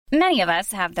Many of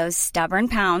us have those stubborn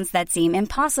pounds that seem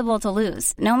impossible to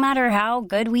lose, no matter how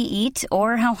good we eat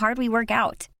or how hard we work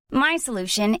out. My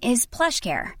solution is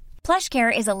PlushCare.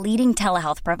 PlushCare is a leading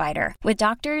telehealth provider with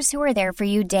doctors who are there for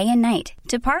you day and night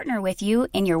to partner with you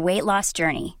in your weight loss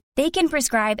journey. They can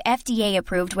prescribe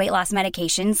FDA-approved weight loss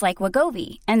medications like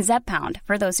Wegovy and Zepbound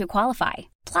for those who qualify.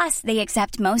 Plus, they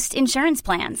accept most insurance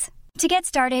plans. To get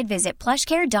started, visit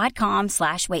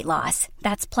plushcare.com/weightloss.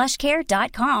 That's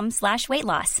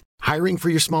plushcare.com/weightloss. Hiring for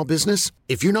your small business?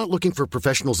 If you're not looking for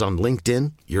professionals on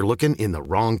LinkedIn, you're looking in the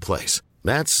wrong place.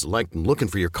 That's like looking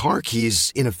for your car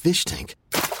keys in a fish tank.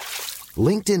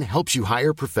 LinkedIn helps you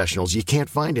hire professionals you can't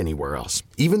find anywhere else,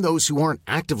 even those who aren't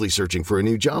actively searching for a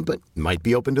new job but might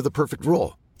be open to the perfect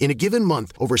role. In a given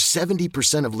month, over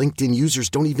 70% of LinkedIn users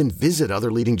don't even visit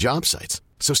other leading job sites.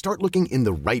 So start looking in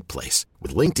the right place.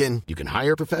 With LinkedIn, you can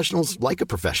hire professionals like a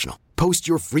professional. Post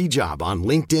your free job on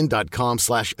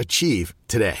linkedin.com/achieve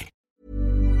today.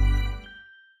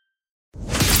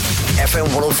 FM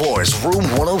 104's Room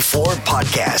 104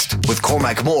 podcast with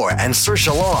Cormac Moore and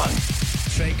Saoirse Long.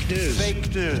 Fake news.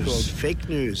 Fake news. It's called fake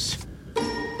news.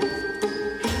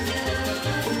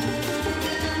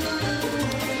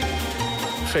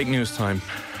 Fake news time.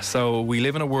 So we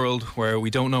live in a world where we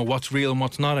don't know what's real and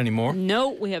what's not anymore. No,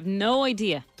 we have no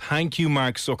idea. Thank you,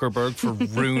 Mark Zuckerberg, for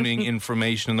ruining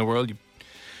information in the world.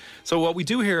 So what we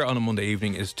do here on a Monday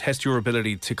evening is test your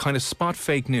ability to kind of spot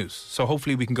fake news. So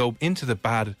hopefully we can go into the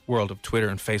bad world of Twitter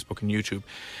and Facebook and YouTube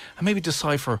and maybe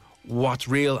decipher what's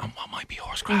real and what might be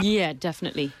horse crap. Yeah,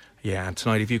 definitely. Yeah, and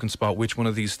tonight if you can spot which one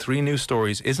of these three news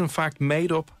stories is in fact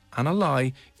made up and a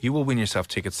lie, you will win yourself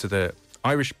tickets to the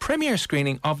Irish premiere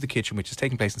screening of The Kitchen, which is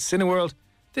taking place in Cineworld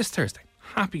this Thursday.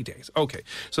 Happy days. Okay,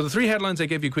 so the three headlines I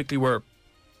gave you quickly were: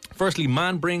 firstly,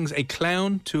 man brings a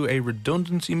clown to a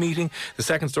redundancy meeting. The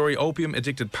second story,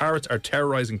 opium-addicted parrots are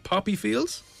terrorising poppy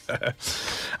fields.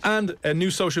 And a new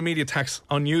social media tax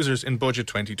on users in Budget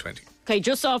 2020. Okay,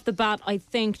 just off the bat, I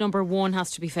think number one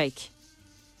has to be fake.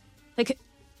 Like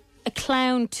a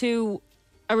clown to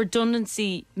a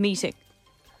redundancy meeting.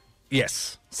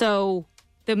 Yes. So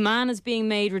the man is being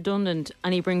made redundant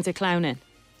and he brings a clown in.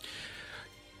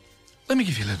 Let me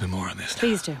give you a little bit more on this now.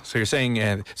 Please do. So you're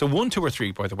saying, so 1, 2 or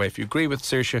 3, by the way. If you agree with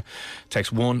Saoirse,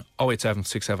 text 1 087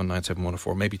 67 97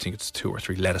 104. Maybe you think it's 2 or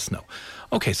 3. Let us know.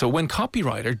 Okay, so when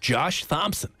copywriter Josh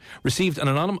Thompson received an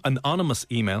anonymous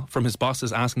email from his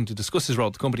bosses asking to discuss his role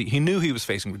at the company, he knew he was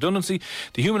facing redundancy.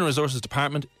 The Human Resources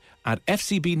Department at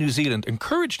FCB New Zealand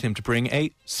encouraged him to bring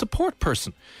a support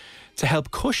person to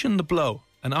help cushion the blow,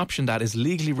 an option that is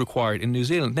legally required in New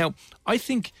Zealand. Now, I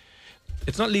think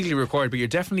it's not legally required, but you're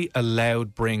definitely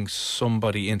allowed bring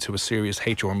somebody into a serious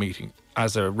HR meeting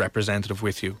as a representative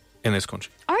with you in this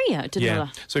country. Are you? I didn't know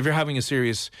that. So if you're having a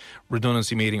serious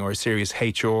redundancy meeting or a serious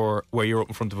HR where you're up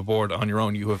in front of a board on your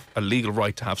own, you have a legal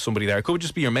right to have somebody there. It could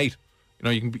just be your mate. You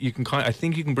know, you can kind of, I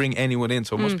think you can bring anyone in,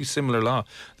 so it must be similar law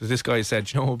that this guy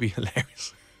said, you know, it would be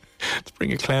hilarious to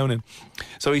bring a clown in.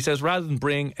 So he says, rather than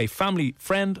bring a family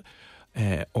friend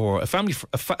or a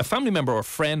family member or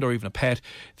friend or even a pet,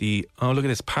 look at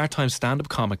this, part-time stand-up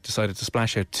comic decided to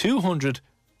splash out 200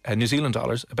 New Zealand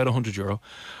dollars, about €100,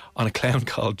 on a clown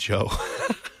called Joe.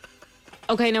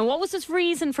 Okay, now what was his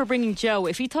reason for bringing Joe?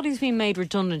 If he thought he was being made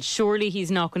redundant, surely he's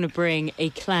not going to bring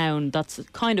a clown that's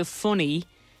kind of funny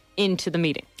into the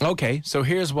meeting. Okay, so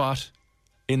here's what,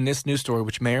 in this news story,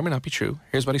 which may or may not be true,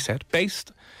 here's what he said.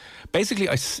 Basically,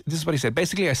 this is what he said.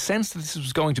 Basically, I sensed that this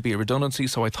was going to be a redundancy,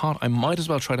 so I thought I might as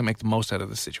well try to make the most out of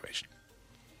this situation.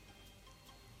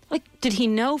 Like, did he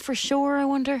know for sure, I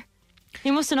wonder?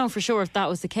 He must have known for sure if that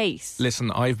was the case.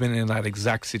 Listen, I've been in that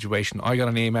exact situation. I got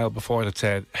an email before that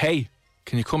said, hey,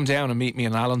 can you come down and meet me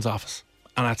in Alan's office?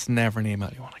 And that's never an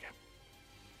email you want to get.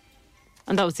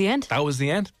 And that was the end? That was the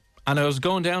end. And I was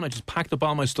going down, I just packed up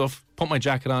all my stuff, put my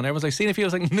jacket on. Everyone's like, seeing if he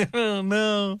was like,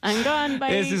 no. I'm gone,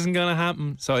 bye. This isn't going to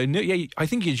happen. So I knew, I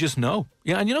think you just know.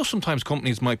 Yeah, and you know sometimes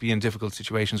companies might be in difficult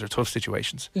situations or tough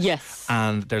situations. Yes.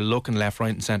 And they're looking left,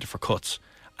 right and centre for cuts.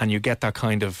 And you get that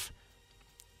kind of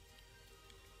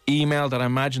email that I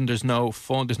imagine there's no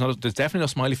fun, there's definitely no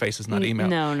smiley faces in that email.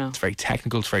 No. It's very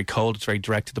technical, it's very cold, it's very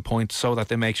direct to the point, so that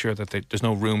they make sure that there's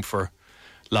no room for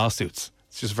lawsuits.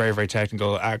 It's just very, very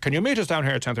technical. Can you meet us down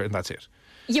here at 10:30? And that's it.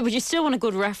 Yeah, but you still want a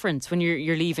good reference when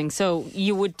you're leaving. So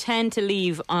you would tend to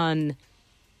leave on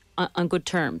good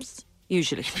terms,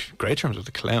 usually. Great terms with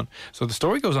the clown. So the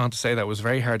story goes on to say that it was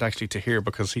very hard actually to hear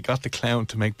because he got the clown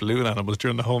to make balloon animals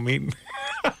during the whole meeting.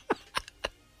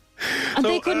 And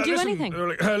they couldn't do anything. They were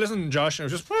like, listen, Josh, and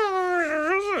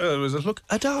it was look,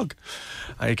 a dog.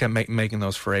 I kept making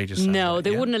those for ages. No,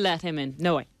 they wouldn't have let him in.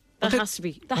 No way. That has to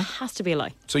be a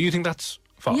lie. So you think that's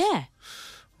Phosph. Yeah.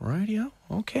 Radio.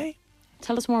 Okay.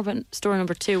 Tell us more about story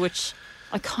number 2, which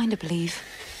I kind of believe.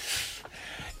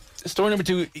 Story number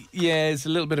 2, yeah, is a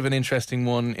little bit of an interesting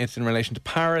one. It's in relation to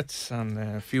parrots and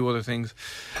a few other things.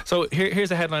 So here's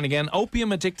the headline again.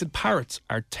 Opium-addicted parrots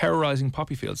are terrorising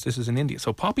poppy fields. This is in India.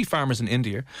 So poppy farmers in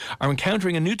India are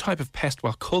encountering a new type of pest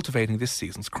while cultivating this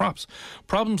season's crops.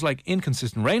 Problems like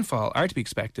inconsistent rainfall are to be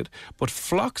expected, but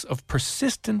flocks of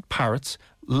persistent parrots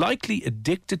likely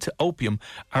addicted to opium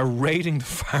are raiding the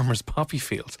farmers' poppy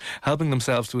fields, helping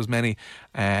themselves to as many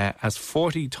as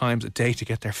 40 times a day to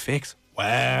get their fix.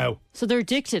 Wow. So they're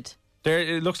addicted.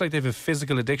 It looks like they have a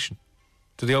physical addiction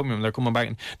to the opium. They're coming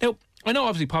back. Now, I know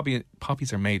obviously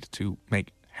poppies are made to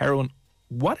make heroin.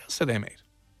 What else are they made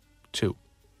to?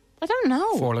 I don't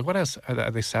know. For, like, what else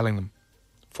are they selling them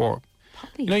for?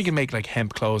 Poppies. You know, you can make like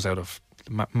hemp clothes out of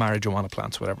marijuana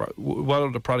plants, whatever. What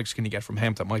other products can you get from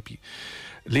hemp that might be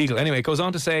legal? Anyway, it goes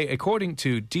on to say, according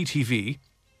to DTV,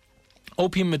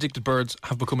 opium-addicted birds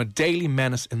have become a daily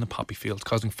menace in the poppy fields,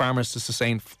 causing farmers to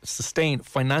sustain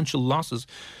financial losses,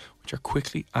 which are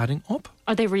quickly adding up.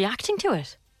 Are they reacting to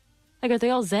it? Like, are they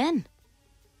all zen?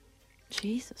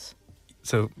 Jesus.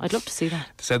 So I'd love to see that.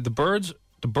 they said the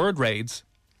bird raids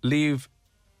leave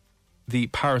the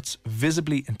parrots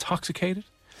visibly intoxicated,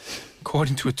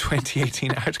 according to a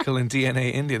 2018 article in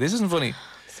DNA India. This isn't funny.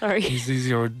 Sorry. These are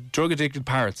your drug-addicted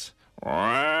parrots.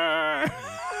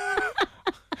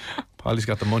 Polly's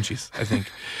got the munchies, I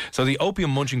think. So the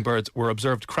opium-munching birds were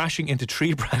observed crashing into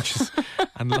tree branches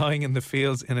and lying in the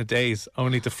fields in a daze,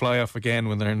 only to fly off again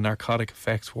when their narcotic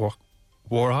effects wore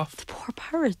off. The poor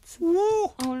parrots. Woo.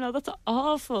 Oh no, that's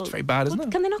awful. It's very bad, isn't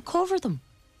it? Can they not cover them?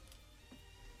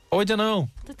 Oh, I don't know.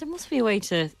 There must be a way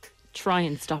to try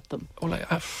and stop them. Oh, like,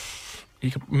 you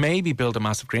could maybe build a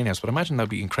massive greenhouse, but I imagine that would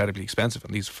be incredibly expensive,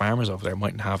 and these farmers over there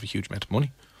mightn't have a huge amount of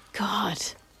money. God,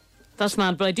 that's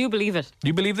mad, but I do believe it. Do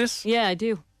you believe this? Yeah, I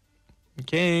do.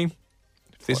 Okay.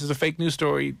 If this is a fake news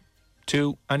story,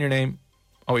 2 and your name,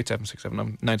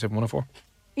 08767 97104.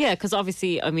 Yeah, because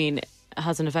obviously, I mean, it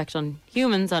has an effect on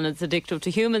humans and it's addictive to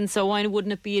humans, so why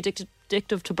wouldn't it be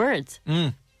addictive to birds?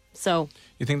 So.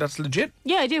 You think that's legit?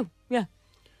 Yeah, I do. Yeah.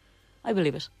 I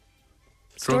believe it.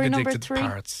 Story number Drug-addicted 3.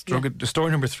 parrots.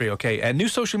 Story number 3, okay. A new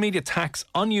social media tax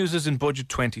on users in budget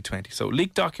 2020. So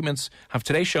leaked documents have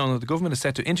today shown that the government is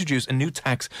set to introduce a new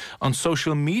tax on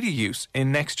social media use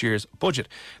in next year's budget.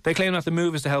 They claim that the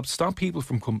move is to help stop people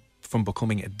from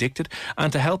becoming addicted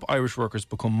and to help Irish workers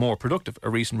become more productive. A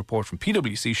recent report from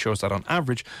PwC shows that on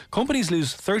average, companies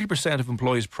lose 30% of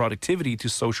employees' productivity to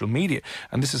social media,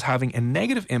 and this is having a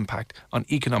negative impact on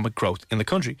economic growth in the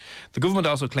country. The government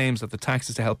also claims that the tax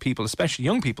is to help people, especially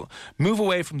young people, move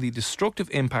away from the destructive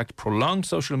impact prolonged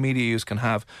social media use can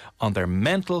have on their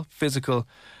mental and physical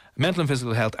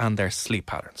health and their sleep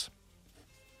patterns.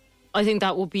 I think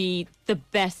that would be the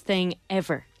best thing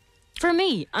ever. For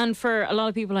me and for a lot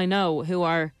of people I know who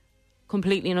are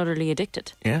completely and utterly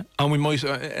addicted. Yeah, and we might,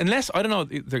 unless, I don't know,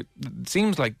 it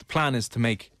seems like the plan is to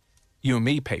make you and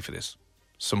me pay for this.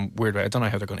 Some weird way. I don't know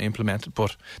how they're going to implement it,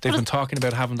 but they've been talking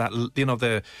about having that, you know,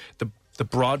 the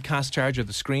broadcast charge or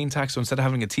the screen tax. So instead of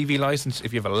having a TV license,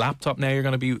 if you have a laptop now, you're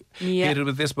going to be hit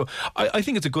with this. But I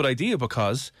think it's a good idea,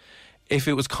 because if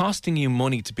it was costing you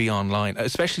money to be online,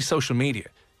 especially social media,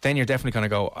 then you're definitely going to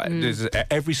go,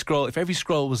 if every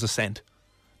scroll was a cent,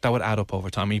 that would add up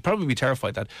over time. And you'd probably be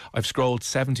terrified that I've scrolled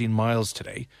 17 miles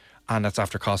today and that's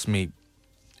after costing me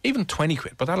even 20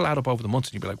 quid, but that'll add up over the months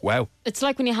and you'd be like, wow. It's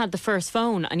like when you had the first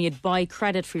phone and you'd buy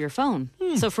credit for your phone.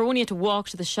 So for when you had to walk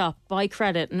to the shop, buy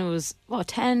credit, and it was, what,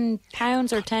 £10 or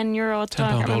 €10 at the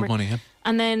time? £10 old money, yeah.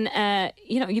 And then,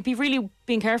 you'd be really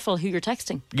being careful who you're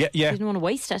texting. Yeah. You didn't want to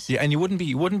waste it. Yeah, and you wouldn't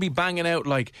be banging out,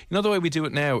 like, you know the way we do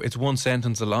it now, it's one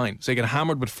sentence a line. So you get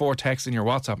hammered with 4 texts in your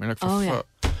WhatsApp and you're like,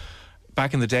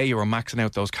 back in the day, you were maxing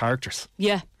out those characters.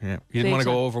 Yeah. You didn't want to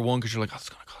go over one because you're like, it's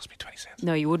going to cost me 20 cents.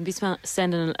 No, you wouldn't be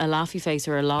sending a laughy face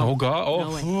or a log. Oh, God.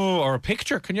 Or a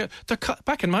picture. Can you?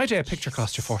 Back in my day, a picture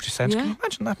cost you 40 cents. Yeah. Can you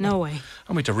imagine that? No way.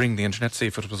 I'm going to ring the internet, see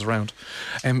if it was around.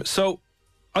 So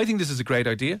I think this is a great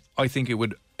idea. I think it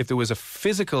would, if there was a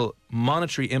physical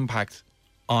monetary impact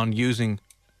on using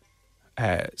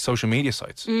social media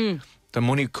sites, the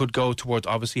money could go towards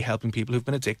obviously helping people who've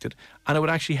been addicted, and it would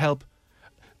actually help.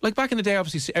 Like back in the day,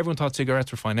 obviously, everyone thought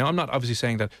cigarettes were fine. Now, I'm not obviously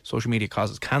saying that social media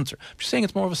causes cancer. I'm just saying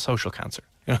it's more of a social cancer.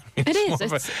 You know what I mean?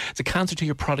 It is. It's a cancer to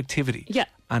your productivity. Yeah.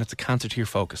 And it's a cancer to your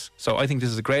focus. So I think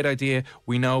this is a great idea.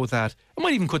 We know that it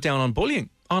might even cut down on bullying,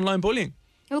 online bullying.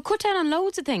 It would cut down on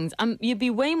loads of things, and you'd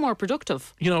be way more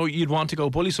productive. You know, you'd want to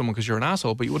go bully someone because you're an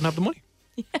asshole, but you wouldn't have the money.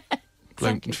 Yeah,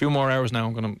 exactly. Like, a few more hours now,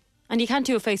 I'm going to... And you can't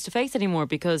do it face-to-face anymore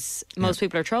because most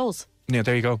people are trolls. Yeah,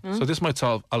 there you go. So this might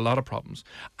solve a lot of problems.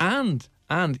 And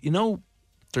you know,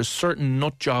 there's certain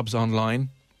nut jobs online,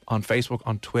 on Facebook,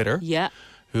 on Twitter, Yeah.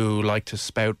 who like to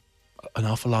spout an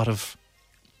awful lot of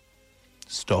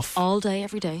stuff All day,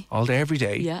 every day. all day, every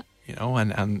day. Yeah. You know,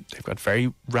 and they've got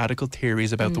very radical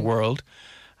theories about the world,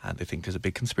 and they think there's a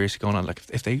big conspiracy going on. Like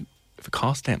if it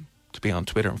cost them to be on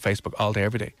Twitter and Facebook all day,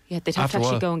 every day. Yeah, they'd have after to a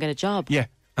actually while- go and get a job. Yeah,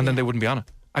 and then they wouldn't be on it.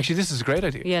 Actually, this is a great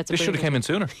idea. Yeah, it's a this should have brilliant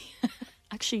came in sooner.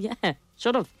 Actually, yeah.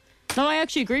 Should have. No, I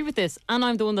actually agree with this. And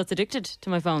I'm the one that's addicted to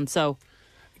my phone. So,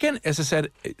 Again, as I said,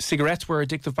 cigarettes were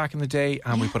addictive back in the day,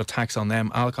 and we put a tax on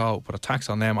them. Alcohol, put a tax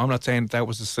on them. I'm not saying that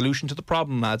was the solution to the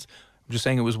problem, lads. I'm just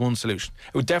saying it was one solution.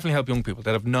 It would definitely help young people.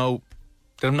 They'd have no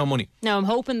money. now I'm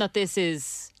hoping that this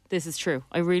is true.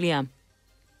 I really am.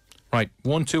 Right,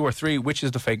 1, 2 or 3, which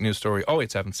is the fake news story?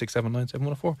 087 679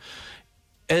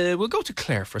 7104. We'll go to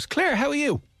Claire first. Claire, how are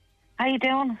you? How you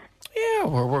doing? Yeah,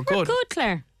 we're good. Good,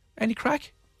 Claire. Any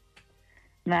crack?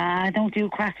 Nah, I don't do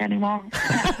crack anymore.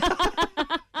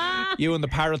 You and the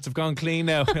parrots have gone clean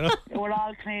now. You know? We're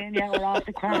all clean, yeah, we're off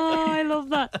the crack. Oh, I love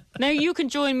that. Now you can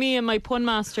join me in my Pun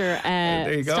Master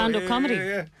There you go. stand-up Yeah, comedy.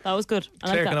 yeah. That was good. I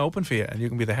Claire like can that. open for you, and you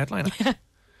can be the headliner.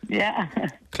 Yeah.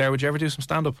 Claire, would you ever do some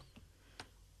stand-up?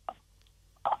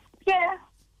 Yeah.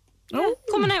 Yeah,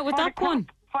 coming out with that pun.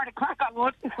 For the crack I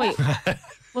would. Wait,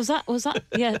 was that?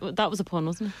 Yeah, that was a pun,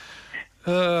 wasn't it?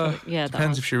 Yeah, that Depends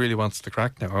was. if she really wants the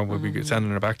crack now, or we'll be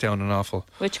sending her back down an awful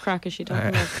Which crack is she talking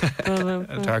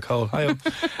about? dark hole. Hi.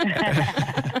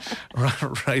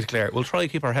 Right, Claire. We'll try to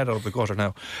keep our head out of the gutter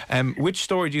now. Which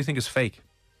story do you think is fake?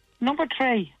 Number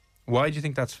 3. Why do you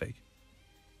think that's fake?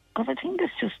 Because I think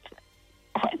it's just...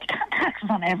 You can't tax us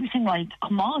on everything, like,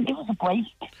 come on, give us a break.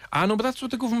 Ah, no, but that's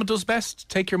what the government does best.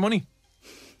 Take your money.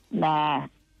 Nah,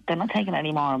 they're not taking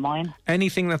any more of mine.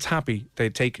 Anything that's happy, they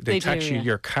tax do, you yeah.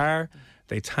 your car,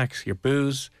 they tax your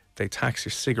booze, they tax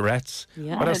your cigarettes.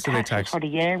 Yeah. What else do they Tax us tax? for the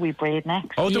year we breed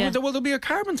next. Oh, Yeah. there'll be a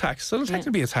carbon tax. So there'll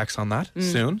technically be a tax on that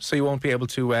soon. So you won't be able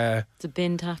to. It's a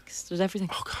bin tax. There's everything.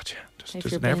 Oh God, yeah. Pay for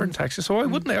There's your never bin. taxes. So I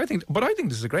wouldn't. I think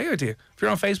this is a great idea. If you're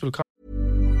on Facebook,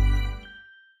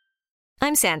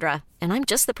 I'm Sandra, and I'm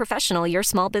just the professional your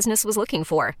small business was looking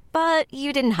for. But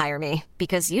you didn't hire me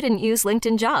because you didn't use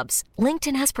LinkedIn Jobs.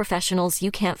 LinkedIn has professionals you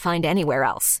can't find anywhere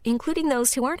else, including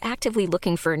those who aren't actively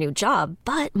looking for a new job,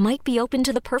 but might be open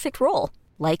to the perfect role,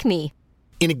 like me.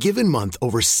 In a given month,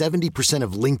 over 70%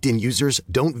 of LinkedIn users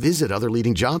don't visit other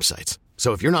leading job sites.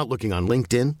 So if you're not looking on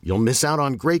LinkedIn, you'll miss out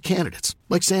on great candidates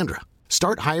like Sandra.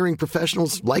 Start hiring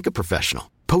professionals like a professional.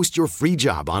 Post your free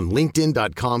job on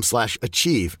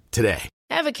linkedin.com/achieve today.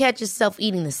 Ever catch yourself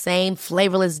eating the same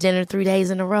flavorless dinner 3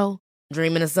 days in a row?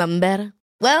 Dreaming of something better?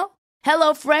 Well,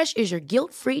 HelloFresh is your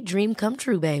guilt-free dream come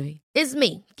true, baby. It's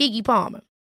me, Keke Palmer.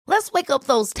 Let's wake up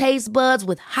those taste buds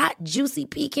with hot, juicy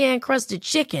pecan-crusted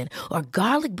chicken or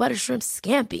garlic butter shrimp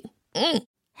scampi.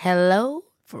 Hello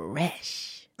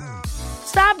Fresh.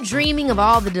 Stop dreaming of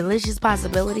all the delicious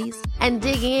possibilities and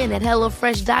dig in at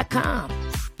HelloFresh.com.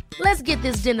 Let's get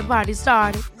this dinner party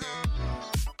started.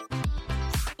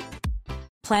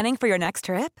 Planning for your next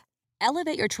trip?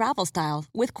 Elevate your travel style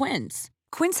with Quince.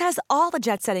 Quince has all the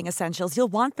jet-setting essentials you'll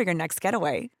want for your next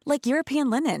getaway, like European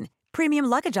linen, premium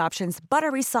luggage options,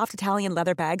 buttery soft Italian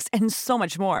leather bags, and so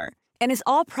much more. And is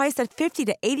all priced at 50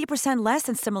 to 80% less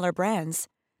than similar brands.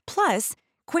 Plus,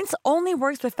 Quince only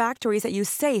works with factories that use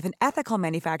safe and ethical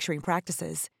manufacturing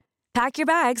practices. Pack your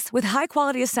bags with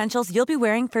high-quality essentials you'll be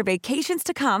wearing for vacations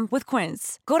to come with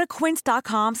Quince. Go to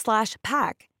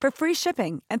quince.com/pack for free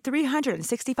shipping and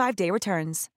 365-day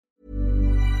returns.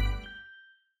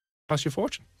 cost you a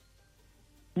fortune.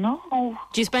 No.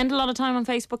 Do you spend a lot of time on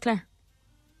Facebook, Claire?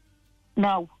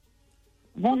 No.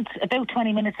 Once, about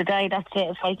 20 minutes a day, that's it.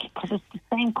 It's like, because it's the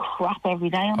same crap every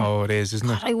day. Oh, it is, isn't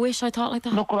it? I wish I thought like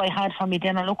that. Look what I had for me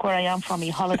dinner. Look where I am for me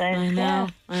holidays. I know.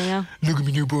 Look at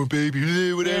me newborn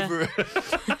baby, whatever.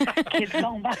 Kids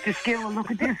going back to school.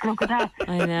 Look at this. Look at that.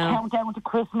 I know. Countdown to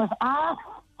Christmas.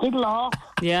 Diddle off.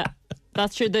 Yeah,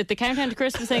 that's true. The countdown to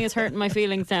Christmas thing is hurting my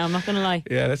feelings now. I'm not going to lie.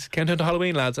 Yeah, let's count down to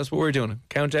Halloween, lads. That's what we're doing.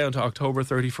 Count down to October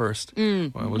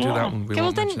 31st. Well, we'll do that one. We Okay, well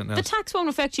won't then mention it now. the tax won't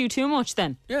affect you too much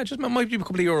then. Yeah, just might be a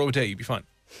couple of euro a day. You'd be fine.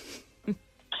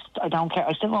 I don't care.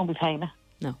 I still won't be paying it.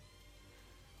 No.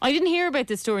 I didn't hear about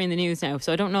this story in the news now,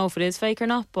 so I don't know if it is fake or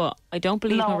not, but I don't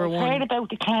believe number No, I one. heard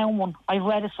about the clown one. I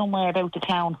read it somewhere about the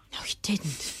clown. No, you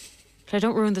didn't. But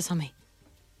don't ruin this on me.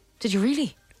 Did you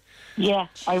really? Yeah,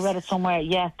 I read it somewhere.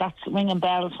 Yeah, that's ringing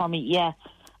bells for me. Yeah.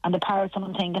 And the parrots, and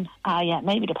I'm thinking, yeah,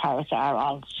 maybe the parrots are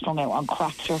all strung out on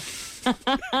crack. Sure.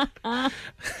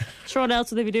 Sure, what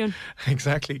else would they be doing?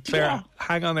 Exactly. Claire,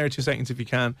 hang on there 2 seconds if you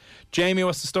can. Jamie,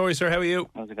 what's the story, sir? How are you?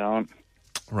 How's it going?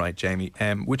 Right, Jamie.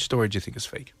 Which story do you think is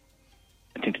fake?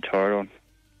 I think the third one.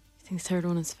 I think the third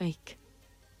one is fake.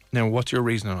 Now, what's your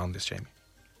reasoning on this, Jamie?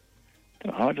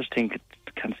 I just think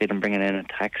I can't see them bringing in a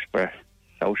tax for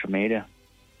social media.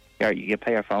 Yeah, you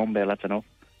pay your phone bill, that's enough.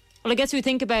 Well, I guess we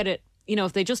think about it, you know,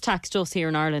 if they just taxed us here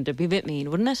in Ireland, it'd be a bit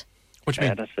mean, wouldn't it? What do you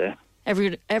mean? That's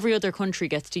it. Every other country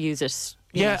gets to use it.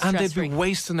 Yeah, and they'd be stress-free.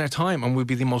 wasting their time, and we'd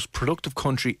be the most productive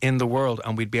country in the world,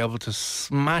 and we'd be able to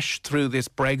smash through this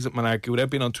Brexit monarchy without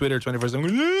being on Twitter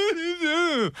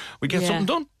 24/7. We'd get something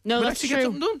done. No, We'd that's actually true. get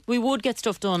something done. We would get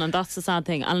stuff done, and that's the sad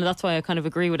thing, and that's why I kind of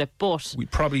agree with it. But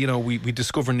We'd probably, you know, we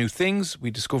discover new things. We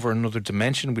discover another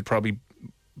dimension. We'd probably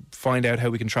find out how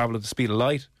we can travel at the speed of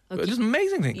light. Okay. Just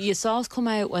amazing things. you saw us come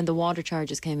out when the water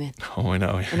charges came in Oh, I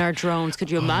know. in our drones. Could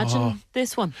you imagine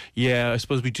this one? Yeah, I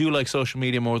suppose we do like social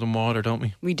media more than water, don't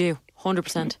we? We do,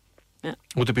 100%. Yeah.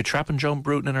 Would there be trapping Joan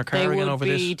Bruton in her car They again would over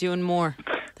be this? doing more.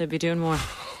 They'd be doing more.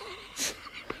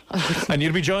 And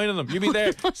you'd be joining them. You'd be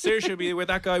there. Saoirse would be with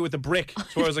that guy with the brick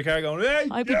towards the car going, hey!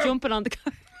 I'd be jumping on the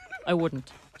car. I wouldn't,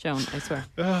 Joan, I swear.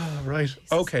 Oh, right.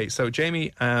 Okay, so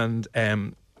Jamie and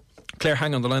Claire,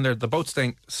 hang on the line there. They're both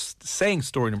saying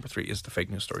story number 3 is the fake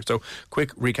news story. So,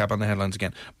 quick recap on the headlines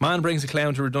again. Man brings a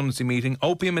clown to redundancy meeting.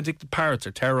 Opium-addicted parrots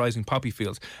are terrorising poppy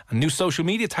fields. And new social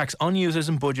media tax on users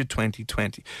in budget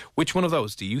 2020. Which one of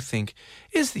those do you think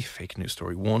is the fake news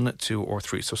story? 1, 2 or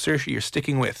 3? So, Saoirse, you're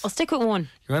sticking with... I'll stick with 1.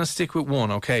 You're going to stick with 1,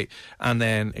 okay. And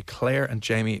then Claire and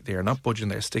Jamie, they are not budging.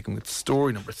 They're sticking with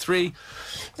story number 3.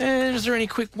 Is there any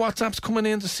quick WhatsApps coming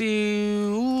in to see...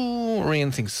 Ooh,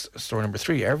 Rian thinks story number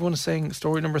 3. Everyone is saying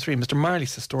story number 3. Mr. Marley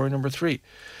says story number 3.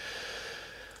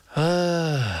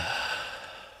 Oh,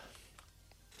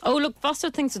 look, Foster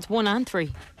thinks it's 1 and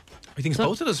 3. He thinks So,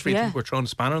 both of us yeah. think we're throwing a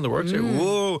spanner in the works here.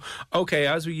 Whoa. Okay,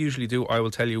 as we usually do, I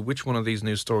will tell you which one of these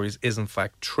news stories is in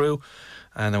fact true,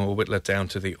 and then we'll whittle it down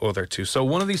to the other 2. So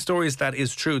one of these stories that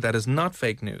is true, that is not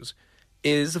fake news,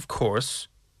 is, of course,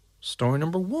 story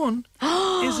number 1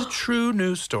 is a true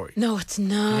news story. No, it's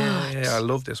not. Yeah, I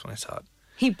love this when I saw it.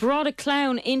 He brought a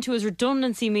clown into his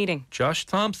redundancy meeting. Josh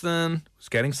Thompson was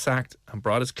getting sacked and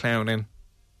brought his clown in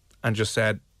and just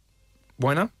said,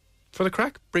 why not? For the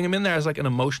crack. Bring him in there as like an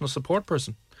emotional support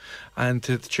person and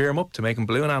to cheer him up, to make him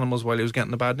balloon animals while he was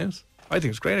getting the bad news. I think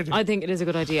it's a great idea. I think it is a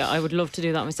good idea. I would love to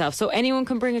do that myself. So anyone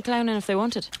can bring a clown in if they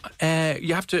wanted.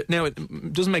 You have to... Now,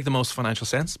 it doesn't make the most financial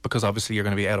sense because obviously you're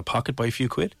going to be out of pocket by a few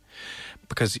quid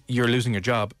because you're losing your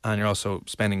job and you're also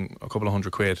spending a couple of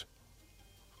 £100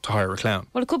 to hire a clown.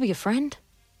 Well, it could be a friend.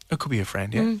 It could be a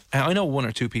friend, yeah. I know 1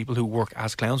 or 2 people who work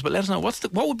as clowns, but let us know,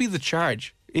 what would be the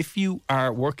charge if you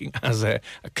are working as a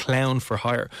clown for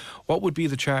hire? What would be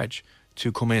the charge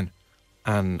to come in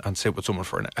and sit with someone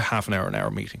for a half an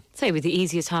hour meeting? Say it'd be the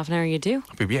easiest half an hour you do.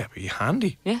 It'd be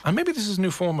handy. Yeah. And maybe this is a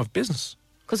new form of business.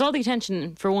 Because all the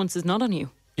attention for once is not on you.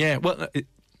 Yeah, well,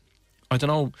 I don't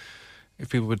know if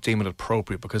people would deem it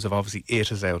appropriate because of obviously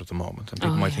it is out at the moment and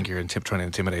people might think you're trying to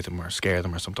intimidate them or scare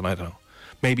them or something, I don't know.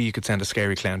 Maybe you could send a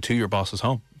scary clown to your boss's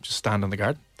home, just stand in the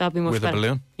garden. That'd be much with better. a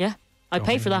balloon. Yeah, I'd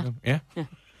pay for that. Yeah.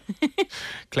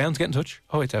 Clowns, get in touch.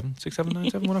 087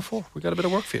 679 104. We got a bit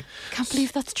of work for you. Can't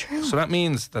believe that's true. So that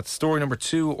means that story number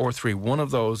 2 or 3, one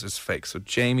of those is fake. So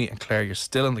Jamie and Claire, you're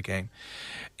still in the game.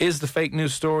 Is the fake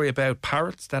news story about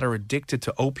parrots that are addicted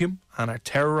to opium and are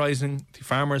terrorising the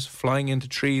farmers, flying into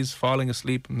trees, falling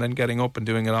asleep and then getting up and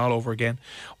doing it all over again?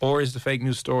 Or is the fake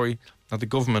news story that the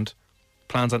government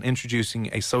plans on introducing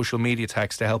a social media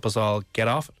tax to help us all get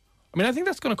off it? I mean, I think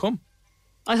that's going to come.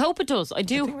 I hope it does. I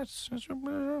do. I think that's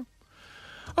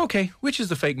okay, which is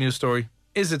the fake news story?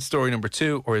 Is it story number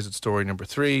 2 or is it story number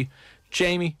 3?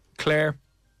 Jamie, Claire?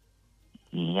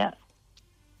 Yeah.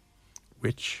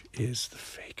 Which is the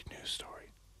fake news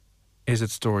story? Is it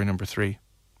story number 3?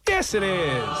 Yes, it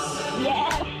is!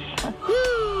 Yes!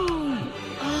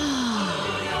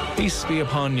 Peace be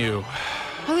upon you.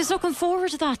 I was looking forward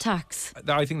to that tax.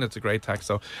 I think that's a great tax,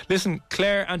 though. Listen,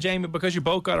 Claire and Jamie, because you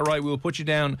both got it right, we will put you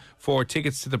down for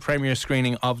tickets to the premiere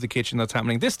screening of The Kitchen that's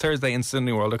happening this Thursday in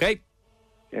Sydney World, okay?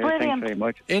 Yeah, Brilliant. thanks very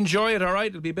much. Enjoy it, all right?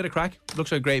 It'll be a bit of crack.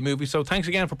 Looks like a great movie. So thanks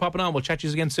again for popping on. We'll chat to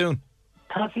you again soon.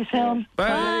 Talk to you soon. Bye.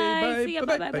 Bye. See ya.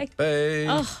 Bye. Bye.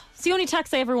 Oh, it's the only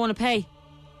tax I ever want to pay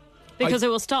because it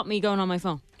will stop me going on my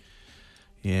phone.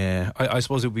 Yeah, I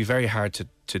suppose it would be very hard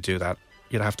to do that.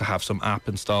 You'd have to have some app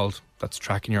installed that's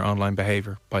tracking your online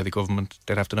behaviour by the government.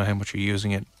 They'd have to know how much you're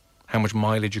using it, how much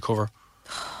mileage you cover.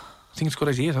 I think it's a good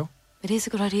idea, though. It is a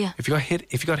good idea. If you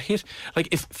got hit, like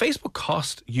if Facebook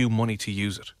cost you money to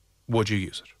use it, would you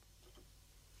use it?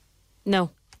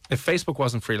 No. If Facebook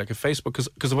wasn't free, like if Facebook,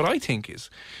 because what I think is,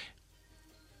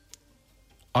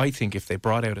 I think if they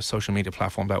brought out a social media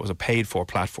platform that was a paid for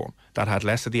platform, that had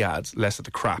less of the ads, less of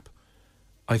the crap,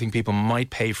 I think people might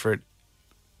pay for it,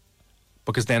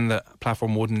 because then the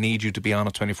platform wouldn't need you to be on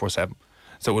it 24/7.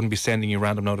 So it wouldn't be sending you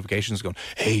random notifications going,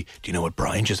 hey, do you know what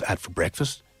Brian just had for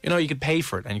breakfast? You know, you could pay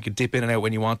for it and you could dip in and out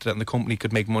when you wanted it, and the company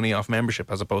could make money off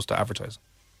membership as opposed to advertising.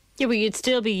 Yeah, but you'd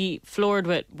still be floored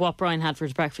with what Brian had for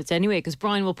his breakfast anyway, because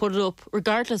Brian will put it up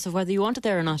regardless of whether you want it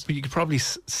there or not. But you could probably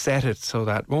set it so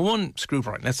that, well, one, screw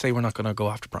Brian. Let's say we're not going to go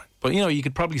after Brian. But, you know, you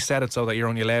could probably set it so that you're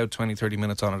only allowed 20, 30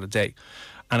 minutes on it a day.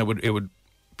 And it would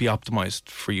be optimised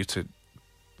for you to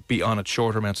be on it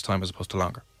shorter amounts of time as opposed to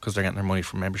longer, because they're getting their money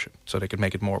from membership. So they could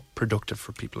make it more productive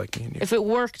for people like me and you. If it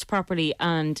worked properly,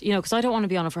 and, you know, because I don't want to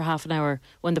be on it for half an hour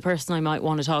when the person I might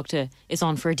want to talk to is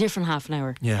on for a different half an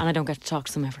hour, and I don't get to talk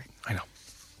to them ever. I know.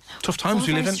 Tough times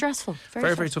we live in. Very stressful.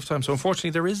 Very tough times. So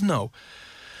unfortunately there is no...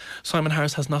 Simon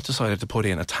Harris has not decided to put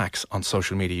in a tax on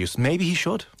social media use. Maybe he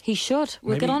should. He should.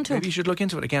 We'll get on to it. Maybe you should look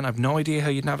into it. Again, I've no idea how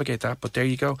you'd navigate that, but there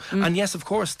you go. And yes, of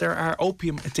course, there are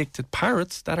opium-addicted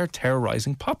parrots that are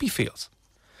terrorising poppy fields.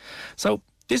 So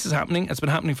this is happening. It's been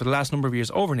happening for the last number of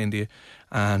years over in India.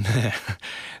 And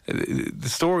the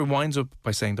story winds up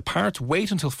by saying the parrots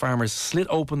wait until farmers slit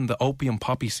open the opium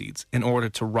poppy seeds in order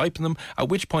to ripen them, at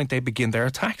which point they begin their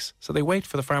attacks. So they wait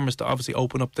for the farmers to obviously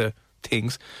open up the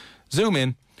things, zoom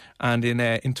in, and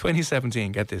in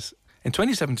 2017, get this, in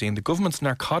 2017, the government's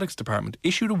narcotics department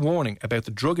issued a warning about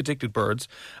the drug-addicted birds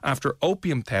after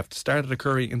opium theft started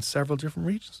occurring in several different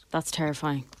regions. That's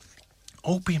terrifying.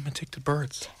 Opium-addicted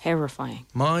birds. Terrifying.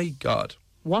 My God.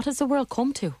 What has the world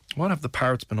come to? What have the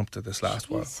parrots been up to this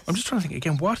last while? I'm just trying to think,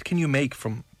 again, what can you make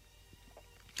from...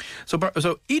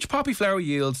 So each poppy flower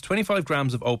yields 25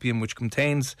 grams of opium, which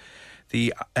contains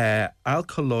the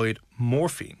alkaloid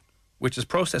morphine, which is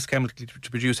processed chemically to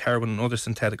produce heroin and other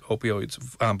synthetic opioids,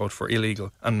 both for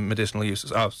illegal and medicinal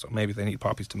uses. Oh, so maybe they need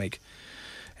poppies to make,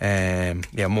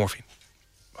 morphine,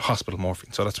 hospital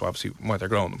morphine. So that's obviously why they're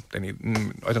growing them. They need.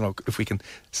 I don't know if we can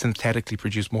synthetically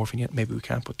produce morphine yet. Maybe we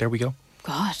can't. But there we go.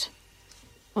 God,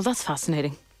 well, that's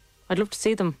fascinating. I'd love to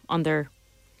see them on their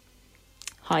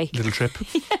little trip.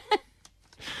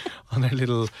 On their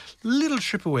little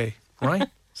trip away, right?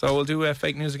 So we'll do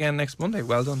fake news again next Monday.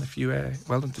 Well done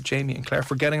well done to Jamie and Claire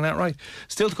for getting that right.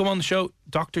 Still to come on the show,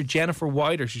 Dr. Jennifer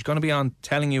Wider. She's going to be on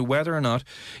telling you whether or not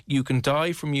you can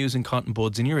die from using cotton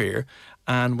buds in your ear,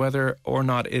 and whether or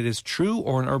not it is true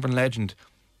or an urban legend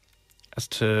as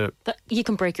to... that you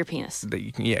can break your penis.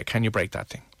 Can you break that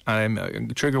thing?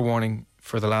 Trigger warning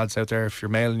for the lads out there. If you're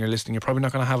male and you're listening, you're probably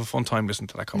not going to have a fun time listening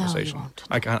to that conversation. No,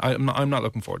 you won't. I'm not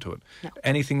looking forward to it. No.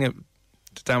 Anything that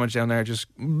damage down there, just...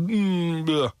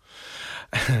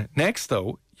 Next,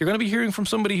 though, you're going to be hearing from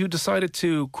somebody who decided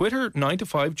to quit her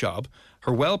 9-to-5 job,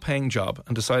 her well-paying job,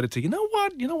 and decided to, you know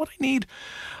what I need?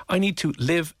 I need to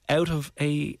live out of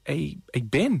a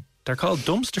bin. They're called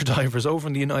dumpster divers over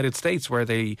in the United States, where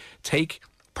they take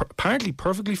apparently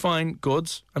perfectly fine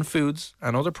goods and foods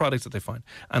and other products that they find,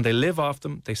 and they live off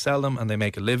them, they sell them, and they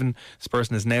make a living. This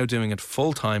person is now doing it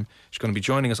full time. She's going to be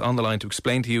joining us on the line to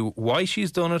explain to you why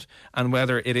she's done it and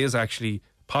whether it is actually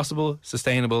possible,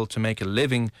 sustainable to make a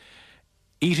living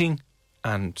eating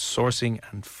and sourcing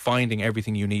and finding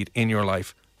everything you need in your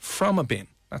life from a bin.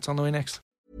 That's on the way next.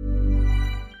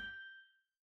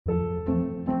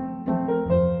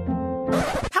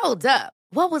 Hold up.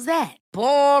 What was that?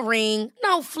 Boring.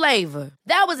 No flavor.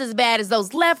 That was as bad as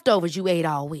those leftovers you ate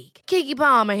all week. Keke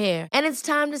Palmer here. And it's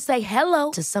time to say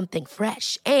hello to something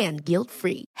fresh and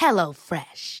guilt-free. Hello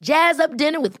Fresh. Jazz up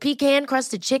dinner with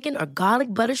pecan-crusted chicken or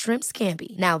garlic butter shrimp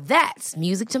scampi. Now that's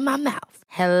music to my mouth.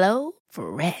 Hello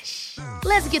Fresh.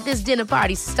 Let's get this dinner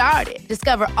party started.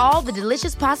 Discover all the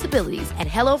delicious possibilities at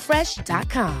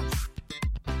HelloFresh.com.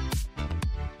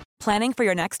 Planning for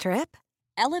your next trip?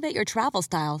 Elevate your travel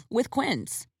style with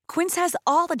Quince. Quince has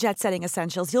all the jet-setting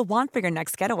essentials you'll want for your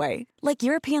next getaway, like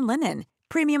European linen,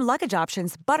 premium luggage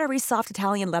options, buttery soft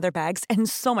Italian leather bags, and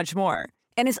so much more.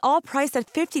 And is all priced at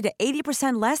 50 to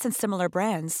 80% less than similar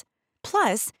brands.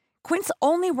 Plus, Quince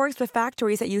only works with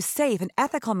factories that use safe and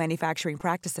ethical manufacturing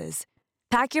practices.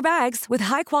 Pack your bags with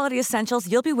high-quality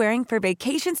essentials you'll be wearing for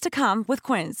vacations to come with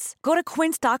Quince. Go to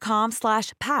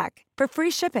quince.com/pack for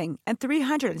free shipping and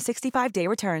 365-day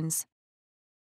returns.